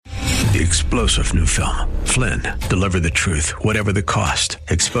The explosive new film, Flynn, deliver the truth, whatever the cost.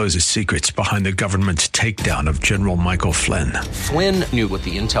 Exposes secrets behind the government's takedown of General Michael Flynn. Flynn knew what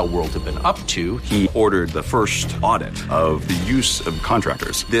the intel world had been up to. He ordered the first audit of the use of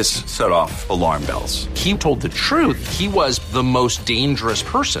contractors. This set off alarm bells. He told the truth. He was the most dangerous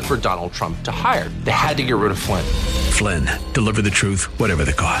person for Donald Trump to hire. They had to get rid of Flynn. Flynn, deliver the truth, whatever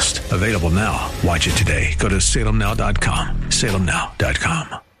the cost. Available now. Watch it today. Go to salemnow.com.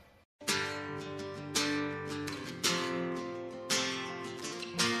 salemnow.com.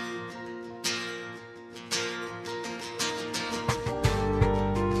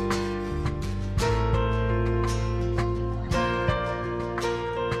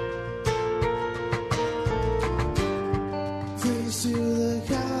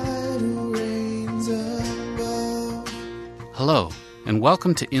 Hello, and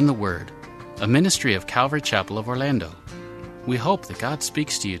welcome to In the Word, a ministry of Calvary Chapel of Orlando. We hope that God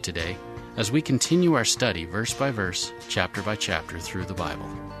speaks to you today as we continue our study verse by verse, chapter by chapter through the Bible,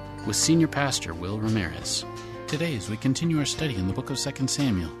 with Senior Pastor Will Ramirez. Today, as we continue our study in the book of 2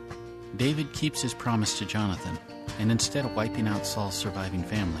 Samuel, David keeps his promise to Jonathan, and instead of wiping out Saul's surviving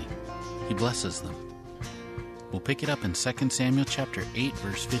family, he blesses them. We'll pick it up in 2 Samuel chapter 8,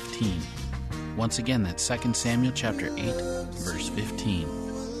 verse 15. Once again, that's 2 Samuel chapter 8, verse 15.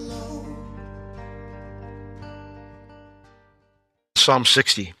 Psalm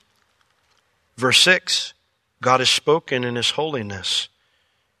 60, verse 6, God has spoken in his holiness.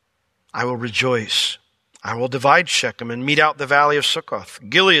 I will rejoice. I will divide Shechem and mete out the valley of Succoth.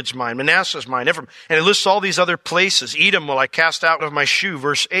 Gilead's mine, Manasseh's mine, Ephraim. And it lists all these other places. Edom will I cast out of my shoe,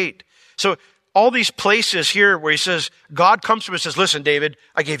 verse 8. So all these places here where he says, God comes to him and says, listen, David,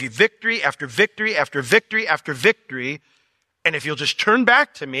 I gave you victory after victory after victory after victory. And if you'll just turn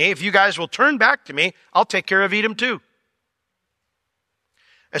back to me, if you guys will turn back to me, I'll take care of Edom too.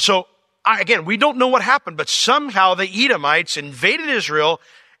 And so, again, we don't know what happened, but somehow the Edomites invaded Israel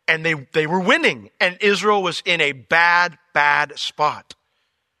and they were winning. And Israel was in a bad spot.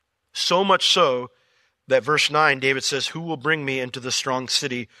 So much so that verse 9, David says, who will bring me into the strong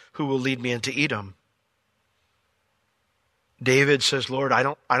city? Who will lead me into Edom? David says, Lord, I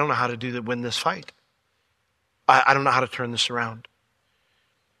don't know how to win this fight. I don't know how to turn this around.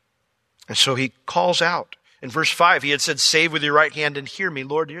 And so he calls out. In verse 5, he had said, save with your right hand and hear me.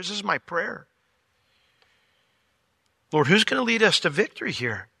 Lord, this is my prayer. Lord, who's going to lead us to victory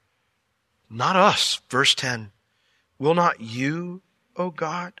here? Not us. Verse 10, will not you, O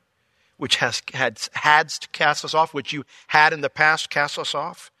God, which had to cast us off, which you had in the past cast us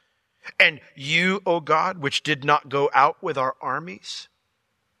off? And you, O God, which did not go out with our armies?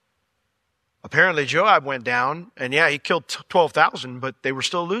 Apparently Joab went down, and he killed 12,000, but they were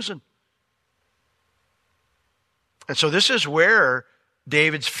still losing. And so this is where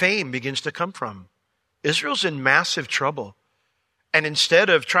David's fame begins to come from. Israel's in massive trouble. And instead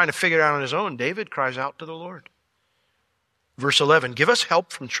of trying to figure it out on his own, David cries out to the Lord. Verse 11, give us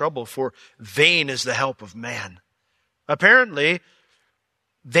help from trouble, for vain is the help of man. Apparently,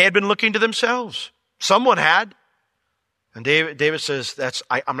 they had been looking to themselves. Someone had. And David says,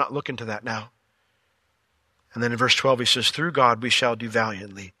 I'm not looking to that now. And then in verse 12, he says, through God we shall do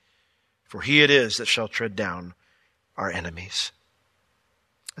valiantly, for he it is that shall tread down our enemies.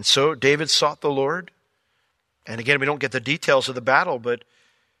 And so David sought the Lord. And again, we don't get the details of the battle, but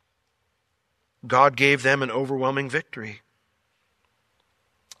God gave them an overwhelming victory.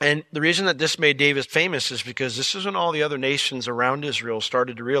 And the reason that this made David famous is because this is when all the other nations around Israel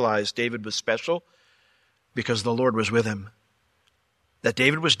started to realize David was special because the Lord was with him. That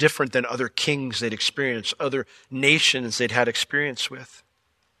David was different than other kings they'd experienced, other nations they'd had experience with.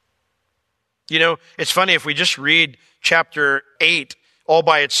 You know, it's funny, if we just read chapter 8 all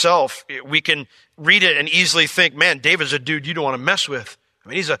by itself, we can read it and easily think, man, David's a dude you don't want to mess with. I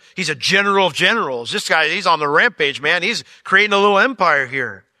mean, he's a general of generals. This guy, he's on the rampage, man. He's creating a little empire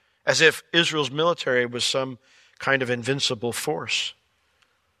here, as if Israel's military was some kind of invincible force.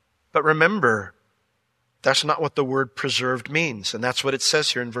 But remember, that's not what the word preserved means. And that's what it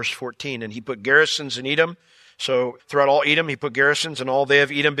says here in verse 14. And he put garrisons in Edom. So throughout all Edom, he put garrisons, and all they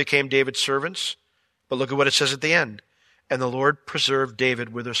of Edom became David's servants. But look at what it says at the end. And the Lord preserved David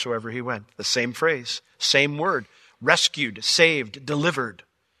whithersoever he went. The same phrase, same word. Rescued, saved, delivered.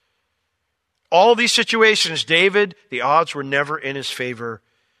 All these situations, David, the odds were never in his favor,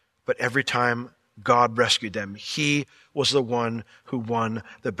 but every time God rescued them, he was the one who won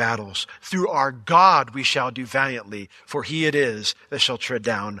the battles. Through our God we shall do valiantly, for he it is that shall tread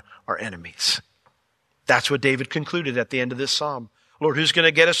down our enemies. That's what David concluded at the end of this psalm. Lord, who's going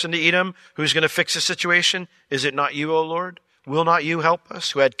to get us into Edom? Who's going to fix the situation? Is it not you, O Lord? Will not you help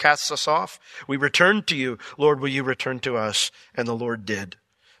us, who had cast us off? We returned to you. Lord, will you return to us? And the Lord did.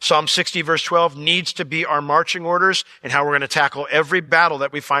 Psalm 60, verse 12, needs to be our marching orders and how we're going to tackle every battle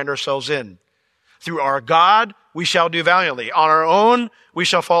that we find ourselves in. Through our God, we shall do valiantly. On our own, we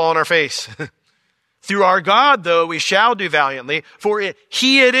shall fall on our face. Through our God, though, we shall do valiantly, for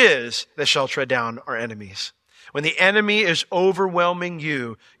He it is that shall tread down our enemies. When the enemy is overwhelming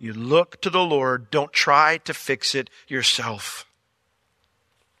you, you look to the Lord. Don't try to fix it yourself.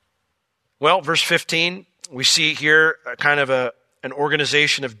 Well, verse 15, we see here kind of an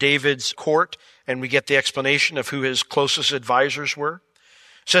organization of David's court, and we get the explanation of who his closest advisors were.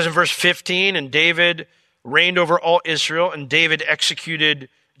 It says in verse 15, and David reigned over all Israel, and David executed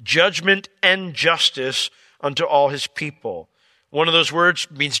judgment and justice unto all his people. One of those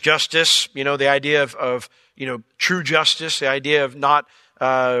words means justice, the idea of true justice, the idea of not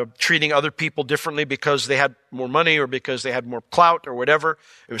treating other people differently because they had more money or because they had more clout or whatever.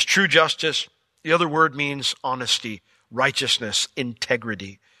 It was true justice. The other word means honesty, righteousness,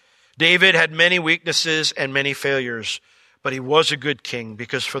 integrity. David had many weaknesses and many failures, but he was a good king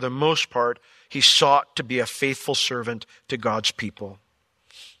because for the most part, he sought to be a faithful servant to God's people.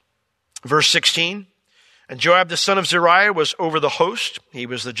 Verse 16, and Joab the son of Zeruiah was over the host. He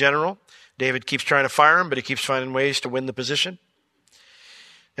was the general. David keeps trying to fire him, but he keeps finding ways to win the position.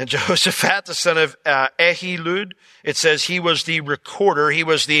 And Jehoshaphat, the son of Ahilud, it says he was the recorder. He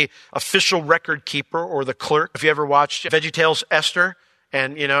was the official record keeper or the clerk. If you ever watched VeggieTales Esther,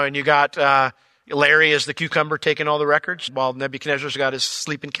 and you got Larry as the cucumber taking all the records while Nebuchadnezzar's got his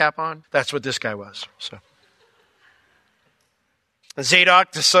sleeping cap on, that's what this guy was. So.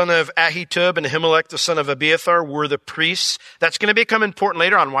 Zadok, the son of Ahitub, and Ahimelech, the son of Abiathar, were the priests. That's going to become important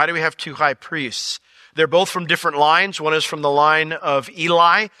later on. Why do we have two high priests? They're both from different lines. One is from the line of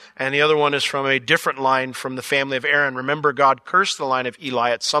Eli, and the other one is from a different line from the family of Aaron. Remember, God cursed the line of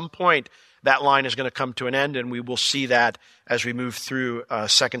Eli. At some point, that line is going to come to an end, and we will see that as we move through 2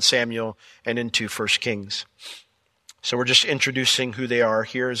 Samuel and into 1 Kings. So we're just introducing who they are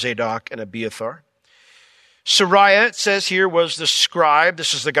here, Zadok and Abiathar. Sariah, it says here, was the scribe.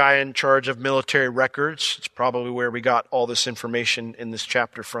 This is the guy in charge of military records. It's probably where we got all this information in this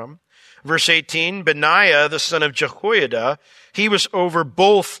chapter from. Verse 18, Benaiah, the son of Jehoiada, he was over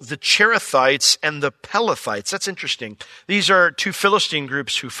both the Cherethites and the Pelethites. That's interesting. These are two Philistine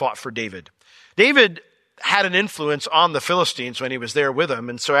groups who fought for David. David had an influence on the Philistines when he was there with them.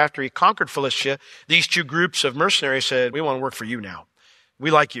 And so after he conquered Philistia, these two groups of mercenaries said, we want to work for you now. We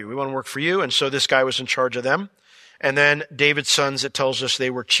like you. We want to work for you. And so this guy was in charge of them. And then David's sons, it tells us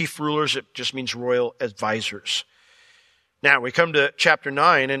they were chief rulers. It just means royal advisors. Now we come to chapter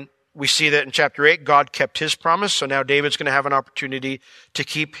 9, and we see that in chapter 8, God kept his promise. So now David's going to have an opportunity to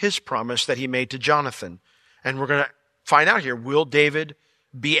keep his promise that he made to Jonathan. And we're going to find out here, will David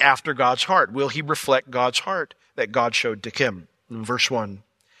be after God's heart? Will he reflect God's heart that God showed to him? In verse 1.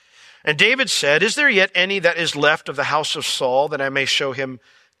 And David said, is there yet any that is left of the house of Saul that I may show him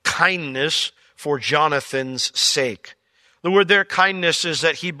kindness for Jonathan's sake? The word there, kindness, is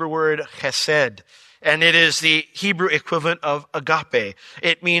that Hebrew word chesed, and it is the Hebrew equivalent of agape.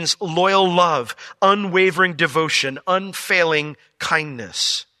 It means loyal love, unwavering devotion, unfailing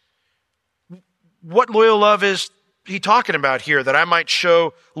kindness. What loyal love is he talking about here, that I might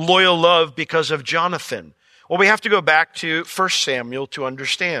show loyal love because of Jonathan? Well, we have to go back to 1 Samuel to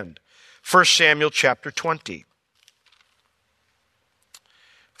understand. 1 Samuel chapter 20.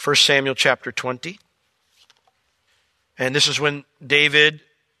 1 Samuel chapter 20. And this is when David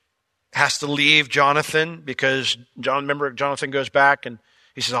has to leave Jonathan because Jonathan goes back and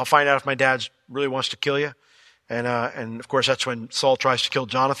he says, I'll find out if my dad really wants to kill you. And of course, that's when Saul tries to kill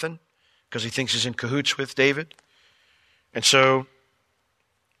Jonathan because he thinks he's in cahoots with David. And so,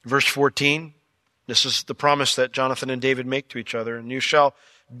 verse 14, this is the promise that Jonathan and David make to each other. And you shall,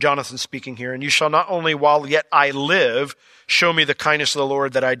 Jonathan speaking here, and you shall not only while yet I live, show me the kindness of the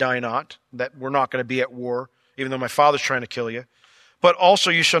Lord that I die not, that we're not going to be at war, even though my father's trying to kill you, but also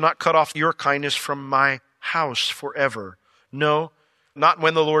you shall not cut off your kindness from my house forever. No, not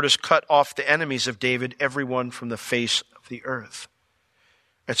when the Lord has cut off the enemies of David, everyone from the face of the earth.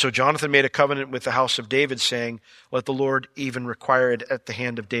 And so Jonathan made a covenant with the house of David, saying, let the Lord even require it at the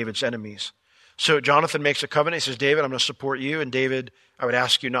hand of David's enemies. So Jonathan makes a covenant. He says, David, I'm going to support you. And David, I would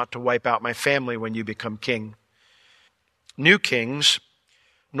ask you not to wipe out my family when you become king. New kings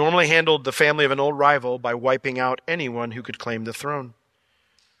normally handled the family of an old rival by wiping out anyone who could claim the throne.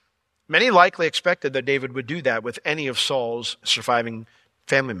 Many likely expected that David would do that with any of Saul's surviving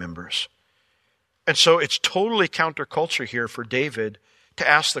family members. And so it's totally counterculture here for David to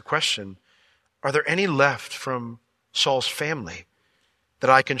ask the question, are there any left from Saul's family, that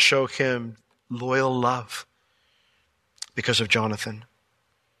I can show him loyal love because of Jonathan.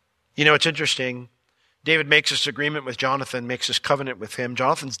 You know, it's interesting. David makes this agreement with Jonathan, makes this covenant with him.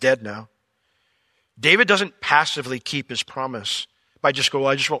 Jonathan's dead now. David doesn't passively keep his promise by just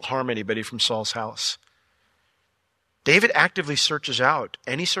I just won't harm anybody from Saul's house. David actively searches out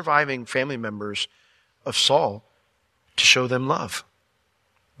any surviving family members of Saul to show them love.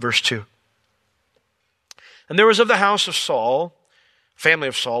 Verse 2. And there was of the house of Saul, family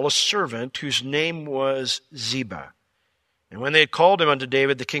of Saul, a servant whose name was Ziba. And when they had called him unto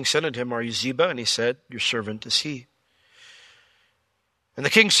David, the king said unto him, Are you Ziba? And he said, Your servant is he. And the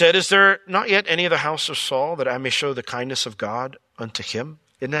king said, Is there not yet any of the house of Saul, that I may show the kindness of God unto him?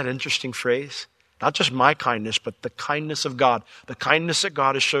 Isn't that an interesting phrase? Not just my kindness, but the kindness of God. The kindness that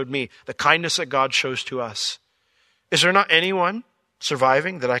God has showed me. The kindness that God shows to us. Is there not anyone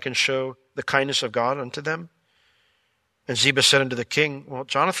surviving that I can show the kindness of God unto them? And Ziba said unto the king, Well,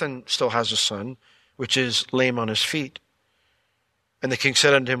 Jonathan still has a son, which is lame on his feet. And the king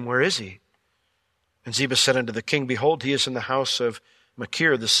said unto him, Where is he? And Ziba said unto the king, Behold, he is in the house of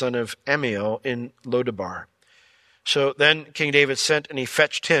Machir, the son of Ammiel, in Lodebar. So then King David sent, and he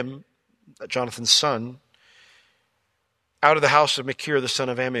fetched him, Jonathan's son, out of the house of Machir, the son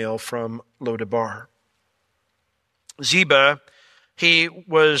of Ammiel, from Lodebar. Ziba, he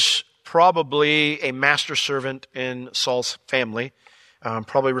was probably a master servant in Saul's family,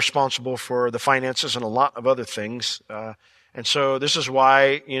 probably responsible for the finances and a lot of other things. And so this is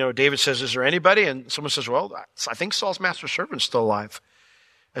why, David says, Is there anybody? And someone says, Well, I think Saul's master servant's still alive.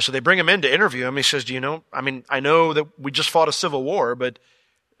 And so they bring him in to interview him. He says, Do you know, I know that we just fought a civil war, but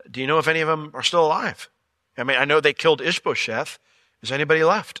do you know if any of them are still alive? I know they killed Ishbosheth. Is anybody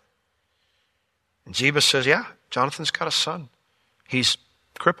left? And Ziba says, Yeah, Jonathan's got a son. He's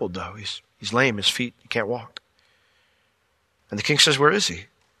crippled though. He's lame, his feet, he can't walk. And the king says, Where is he?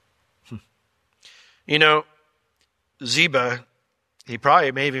 Ziba, he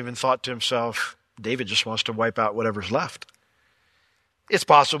probably may have even thought to himself, David just wants to wipe out whatever's left. It's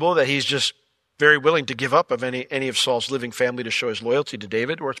possible that he's just very willing to give up of any of Saul's living family to show his loyalty to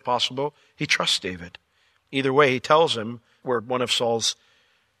David, or it's possible he trusts David. Either way, he tells him where one of Saul's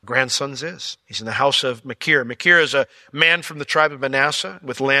grandsons is. He's in the house of Machir. Machir is a man from the tribe of Manasseh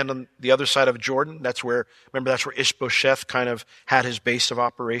with land on the other side of Jordan. That's where Ishbosheth kind of had his base of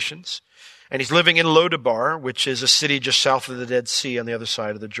operations. And he's living in Lodebar, which is a city just south of the Dead Sea on the other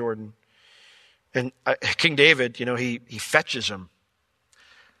side of the Jordan. And King David, he fetches him.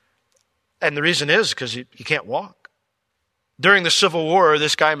 And the reason is because he can't walk. During the Civil War,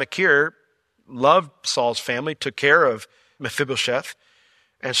 this guy Machir loved Saul's family, took care of Mephibosheth.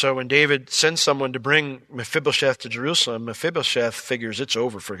 And so when David sends someone to bring Mephibosheth to Jerusalem, Mephibosheth figures it's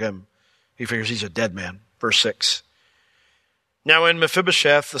over for him. He figures he's a dead man. Verse 6. Now when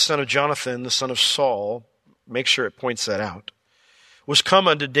Mephibosheth, the son of Jonathan, the son of Saul, make sure it points that out, was come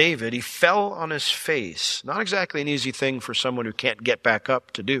unto David, he fell on his face. Not exactly an easy thing for someone who can't get back up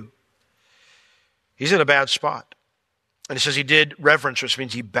to do. He's in a bad spot. And it says he did reverence, which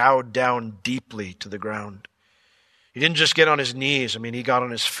means he bowed down deeply to the ground. He didn't just get on his knees. He got on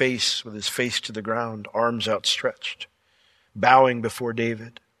his face with his face to the ground, arms outstretched, bowing before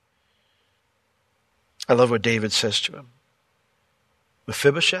David. I love what David says to him.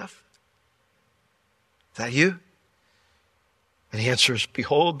 Mephibosheth, is that you? And he answers,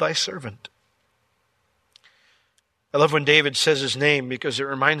 Behold thy servant. I love when David says his name because it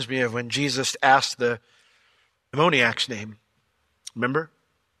reminds me of when Jesus asked the demoniac's name. Remember?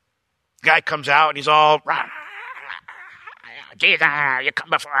 The guy comes out and he's all, Jesus, you come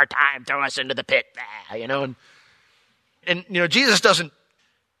before our time, throw us into the pit. And Jesus doesn't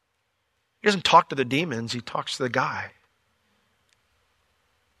talk to the demons, he talks to the guy.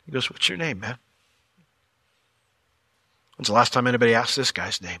 He goes, What's your name, man? When's the last time anybody asked this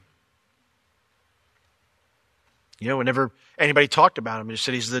guy's name? Whenever anybody talked about him, they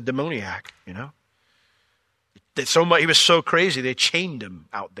said he's the demoniac, So much, he was so crazy, they chained him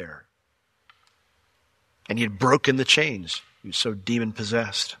out there. And he had broken the chains. He was so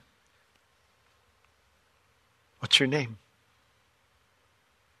demon-possessed. What's your name?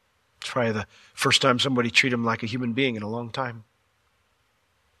 It's probably the first time somebody treated him like a human being in a long time.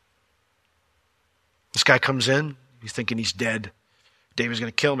 This guy comes in, he's thinking he's dead. David's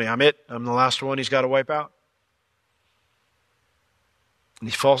going to kill me. I'm it. I'm the last one he's got to wipe out. And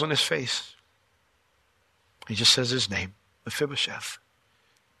he falls on his face. He just says his name, Mephibosheth.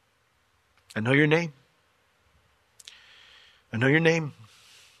 I know your name. I know your name.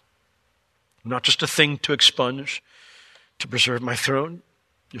 I'm not just a thing to expunge, to preserve my throne.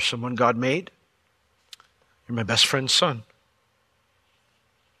 You're someone God made. You're my best friend's son.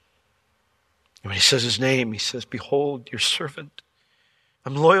 And when he says his name, he says, behold, your servant.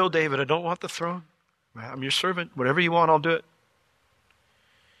 I'm loyal, David. I don't want the throne. I'm your servant. Whatever you want, I'll do it.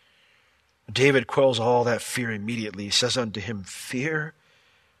 David quells all that fear immediately. He says unto him, fear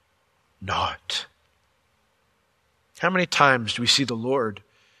not. How many times do we see the Lord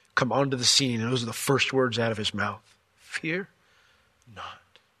come onto the scene and those are the first words out of his mouth? Fear not.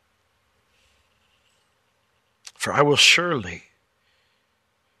 For I will surely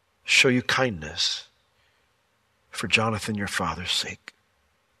show you kindness for Jonathan your father's sake.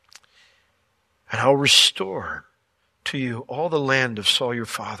 And I'll restore to you all the land of Saul your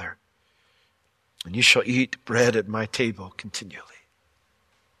father, and you shall eat bread at my table continually.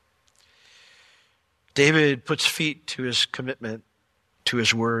 David puts feet to his commitment, to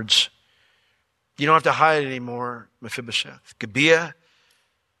his words. You don't have to hide anymore, Mephibosheth. Gibeah,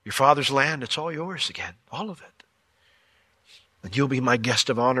 your father's land, it's all yours again, all of it. And you'll be my guest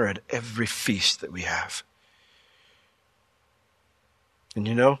of honor at every feast that we have. And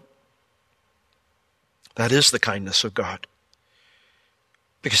you know, that is the kindness of God.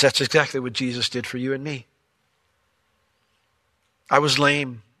 Because that's exactly what Jesus did for you and me. I was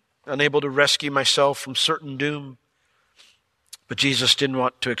lame, unable to rescue myself from certain doom. But Jesus didn't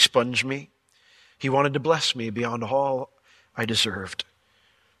want to expunge me. He wanted to bless me beyond all I deserved.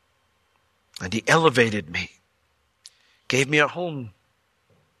 And he elevated me, gave me a home.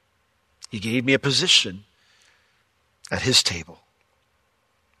 He gave me a position at his table.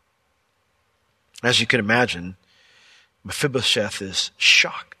 As you can imagine, Mephibosheth is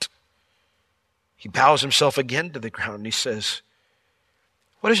shocked. He bows himself again to the ground and he says,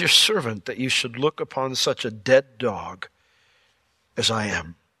 what is your servant that you should look upon such a dead dog as I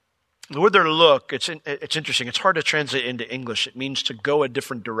am? The word there, look, it's interesting. It's hard to translate into English. It means to go a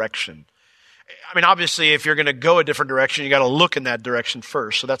different direction. I mean, obviously, if you're going to go a different direction, you got to look in that direction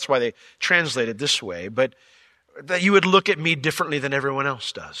first. So that's why they translate it this way. But that you would look at me differently than everyone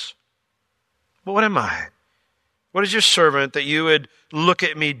else does. Well, what am I? What is your servant that you would look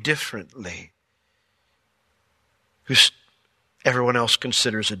at me differently? Who everyone else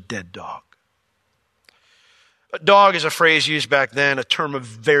considers a dead dog. A dog is a phrase used back then, a term of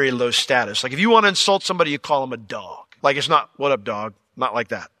very low status. Like if you want to insult somebody, you call them a dog. Like it's not, what up, dog? Not like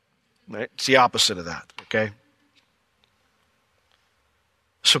that. Right? It's the opposite of that, okay?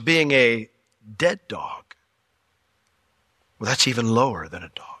 So being a dead dog, well, that's even lower than a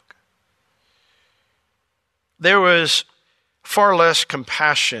dog. There was far less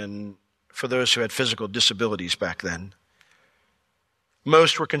compassion for those who had physical disabilities back then.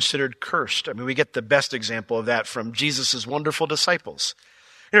 Most were considered cursed. I mean, we get the best example of that from Jesus' wonderful disciples.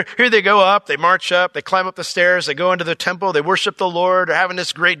 Here they go up, they march up, they climb up the stairs, they go into the temple, they worship the Lord, they're having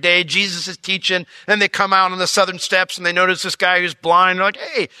this great day, Jesus is teaching, then they come out on the southern steps and they notice this guy who's blind. They're like,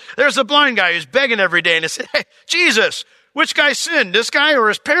 hey, there's a blind guy who's begging every day. And they say, hey, Jesus, which guy sinned, this guy or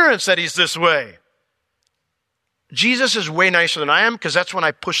his parents that he's this way? Jesus is way nicer than I am because that's when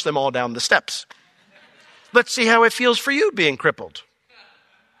I push them all down the steps. Let's see how it feels for you being crippled.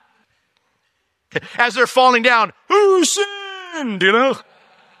 As they're falling down, who sinned, you know?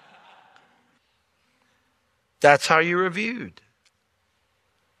 That's how you were viewed.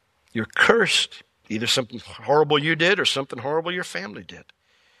 You're cursed. Either something horrible you did or something horrible your family did.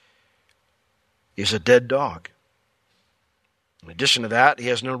 He's a dead dog. In addition to that, he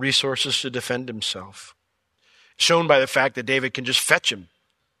has no resources to defend himself. Shown by the fact that David can just fetch him.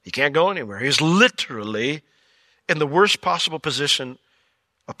 He can't go anywhere. He's literally in the worst possible position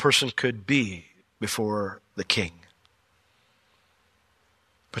a person could be before the king.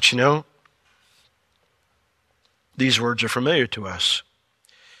 But you know, these words are familiar to us.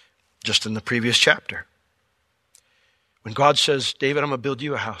 Just in the previous chapter. When God says, David, I'm going to build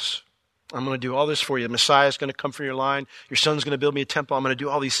you a house. I'm going to do all this for you. The Messiah is going to come from your line. Your son's going to build me a temple. I'm going to do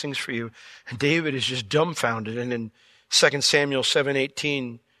all these things for you. And David is just dumbfounded. And in 2 Samuel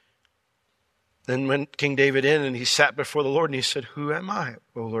 7:18, then went King David in and he sat before the Lord and he said, who am I,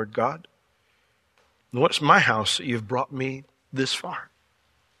 O Lord God? And what's my house that you've brought me this far?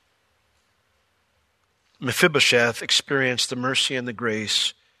 Mephibosheth experienced the mercy and the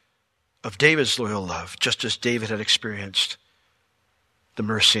grace of David's loyal love, just as David had experienced the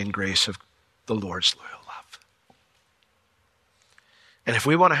mercy and grace of the Lord's loyal love. And if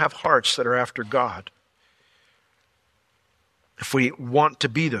we want to have hearts that are after God, if we want to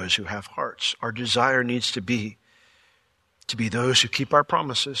be those who have hearts, our desire needs to be those who keep our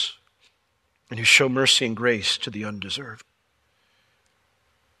promises and who show mercy and grace to the undeserved.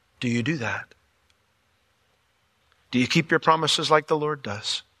 Do you do that? Do you keep your promises like the Lord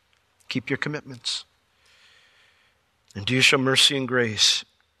does? Keep your commitments. And do you show mercy and grace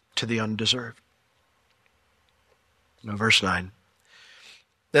to the undeserved? Now, verse 9.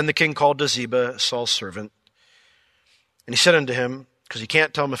 Then the king called to Ziba, Saul's servant, and he said unto him, because he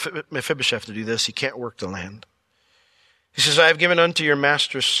can't tell Mephibosheth to do this, he can't work the land. He says, I have given unto your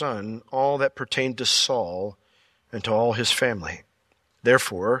master's son all that pertained to Saul and to all his family.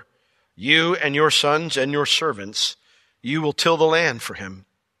 Therefore, you and your sons and your servants, you will till the land for him,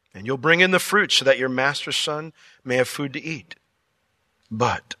 and you'll bring in the fruit so that your master's son may have food to eat.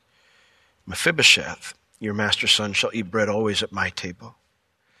 But Mephibosheth, your master's son, shall eat bread always at my table.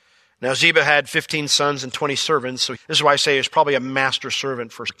 Now Ziba had 15 sons and 20 servants, so this is why I say he's probably a master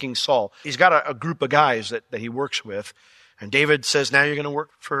servant for King Saul. He's got a group of guys that he works with, and David says, now you're going to work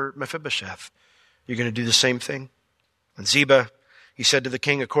for Mephibosheth. You're going to do the same thing. And Ziba, he said to the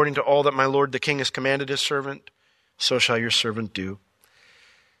king, according to all that my lord the king has commanded his servant, so shall your servant do.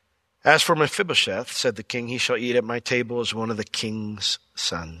 As for Mephibosheth, said the king, he shall eat at my table as one of the king's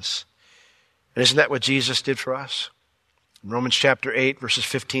sons. And isn't that what Jesus did for us? In Romans chapter 8, verses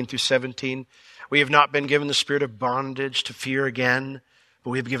 15 through 17, we have not been given the spirit of bondage to fear again,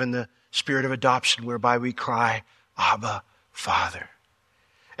 but we have given the spirit of adoption whereby we cry, Abba, Father.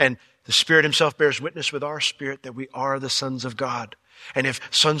 And the Spirit himself bears witness with our spirit that we are the sons of God. And if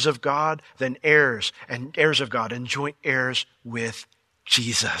sons of God, then heirs, and heirs of God, and joint heirs with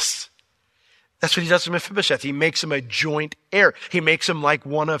Jesus. That's what he does to Mephibosheth. He makes him a joint heir. He makes him like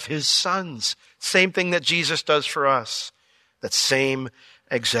one of his sons. Same thing that Jesus does for us. That same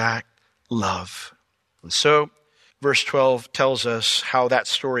exact love. And so, verse 12 tells us how that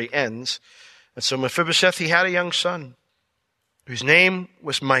story ends. And so Mephibosheth, he had a young son whose name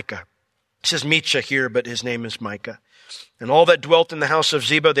was Micah. It says Micha here, but his name is Micah. And all that dwelt in the house of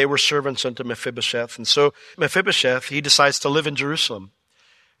Ziba, they were servants unto Mephibosheth. And so Mephibosheth, he decides to live in Jerusalem.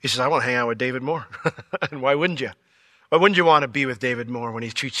 He says, I want to hang out with David more. And why wouldn't you? Why wouldn't you want to be with David more when he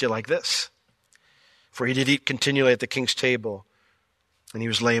treats you like this? For he did eat continually at the king's table, and he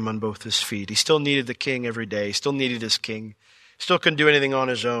was lame on both his feet. He still needed the king every day. He still needed his king. He still couldn't do anything on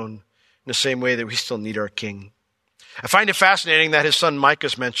his own, in the same way that we still need our king. I find it fascinating that his son Micah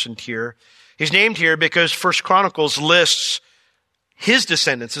is mentioned here. He's named here because 1 Chronicles lists his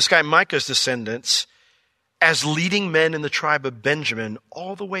descendants, this guy Micah's descendants, as leading men in the tribe of Benjamin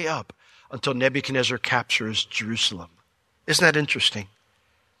all the way up until Nebuchadnezzar captures Jerusalem. Isn't that interesting?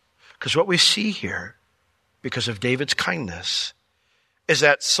 Because what we see here, because of David's kindness, is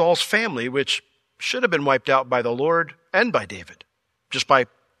that Saul's family, which should have been wiped out by the Lord and by David, just by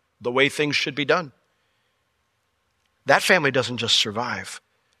the way things should be done, that family doesn't just survive.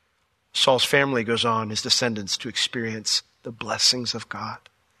 Saul's family goes on, his descendants, to experience the blessings of God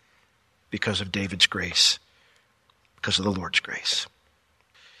because of David's grace, because of the Lord's grace.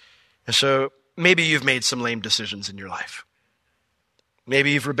 And so maybe you've made some lame decisions in your life.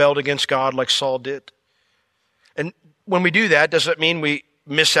 Maybe you've rebelled against God like Saul did. And when we do that, does it mean we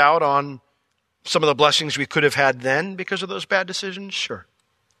miss out on some of the blessings we could have had then because of those bad decisions? Sure.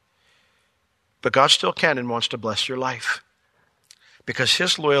 But God still can and wants to bless your life because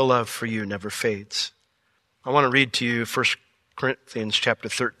his loyal love for you never fades. I want to read to you 1 Corinthians chapter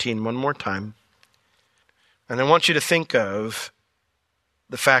 13 one more time. And I want you to think of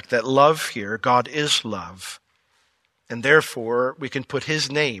the fact that love here, God is love. And therefore, we can put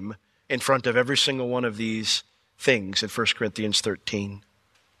his name in front of every single one of these things in 1 Corinthians 13.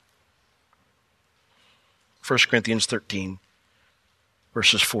 1 Corinthians 13,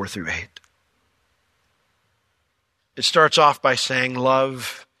 verses 4 through 8. It starts off by saying,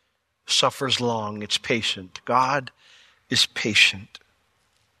 love suffers long, it's patient. God is patient.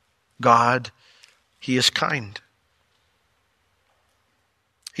 God, he is kind.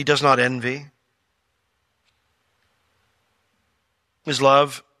 He does not envy. His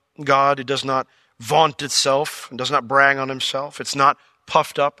love, God, it does not vaunt itself and does not brag on himself. It's not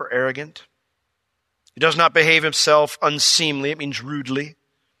puffed up or arrogant. He does not behave himself unseemly. It means rudely.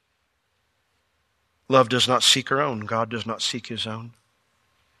 Love does not seek her own. God does not seek his own.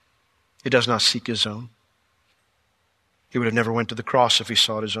 He does not seek his own. He would have never went to the cross if he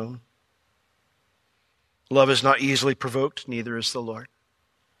sought his own. Love is not easily provoked, neither is the Lord.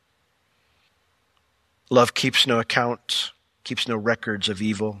 Love keeps no account, keeps no records of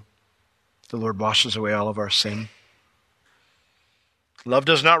evil. The Lord washes away all of our sin. Love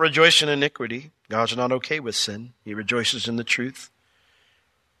does not rejoice in iniquity. God's not okay with sin. He rejoices in the truth.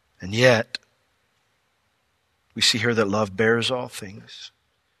 And yet, we see here that love bears all things,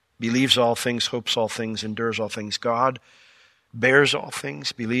 believes all things, hopes all things, endures all things. God bears all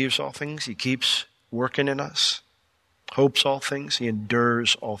things, believes all things. He keeps working in us, hopes all things. He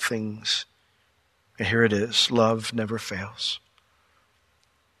endures all things. And here it is. Love never fails.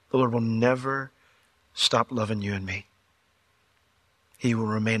 The Lord will never stop loving you and me. He will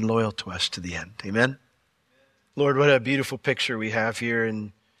remain loyal to us to the end. Amen? Lord, what a beautiful picture we have here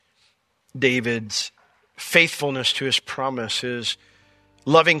in David's faithfulness to his promise, his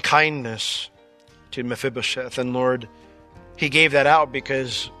loving kindness to Mephibosheth. And Lord, he gave that out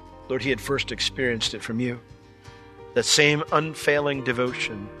because, Lord, he had first experienced it from you. That same unfailing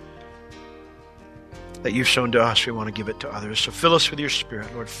devotion that you've shown to us, we want to give it to others. So fill us with your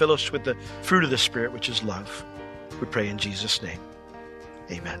Spirit, Lord. Fill us with the fruit of the Spirit, which is love. We pray in Jesus' name.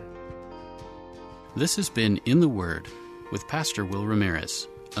 Amen. This has been In the Word with Pastor Will Ramirez,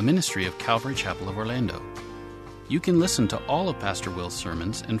 a ministry of Calvary Chapel of Orlando. You can listen to all of Pastor Will's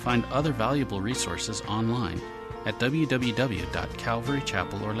sermons and find other valuable resources online at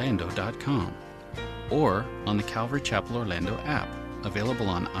www.calvarychapelorlando.com or on the Calvary Chapel Orlando app, available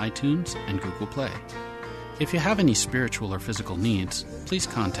on iTunes and Google Play. If you have any spiritual or physical needs, please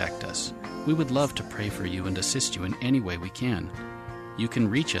contact us. We would love to pray for you and assist you in any way we can. You can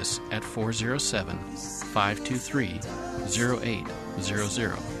reach us at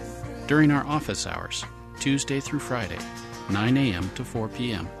 407-523-0800 during our office hours, Tuesday through Friday, 9 a.m. to 4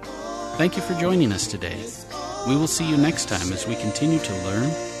 p.m. Thank you for joining us today. We will see you next time as we continue to learn,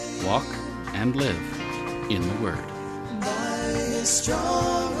 walk, and live in the Word.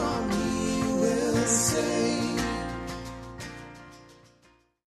 Strong on me will say.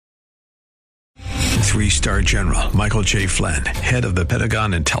 3-star General Michael J. Flynn, head of the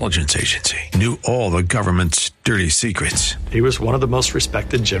Pentagon Intelligence Agency, knew all the government's dirty secrets. He was one of the most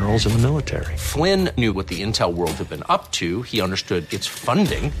respected generals in the military. Flynn knew what the intel world had been up to. He understood its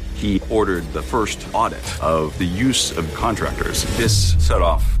funding. He ordered the first audit of the use of contractors. This set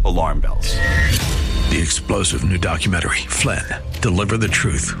off alarm bells. The explosive new documentary, Flynn, Deliver the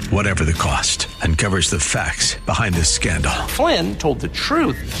Truth, Whatever the Cost, uncovers the facts behind this scandal. Flynn told the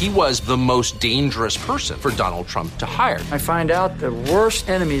truth. He was the most dangerous person for Donald Trump to hire. I find out the worst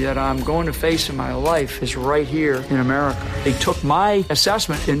enemy that I'm going to face in my life is right here in America. They took my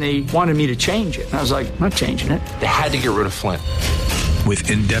assessment and they wanted me to change it. And I was like, I'm not changing it. They had to get rid of Flynn.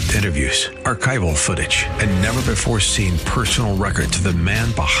 With in-depth interviews, archival footage, and never-before-seen personal records of the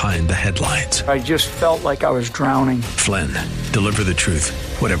man behind the headlines. I just felt like I was drowning. Flynn, Deliver the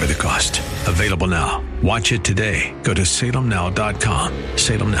Truth, Whatever the Cost. Available now. Watch it today. Go to salemnow.com.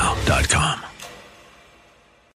 salemnow.com.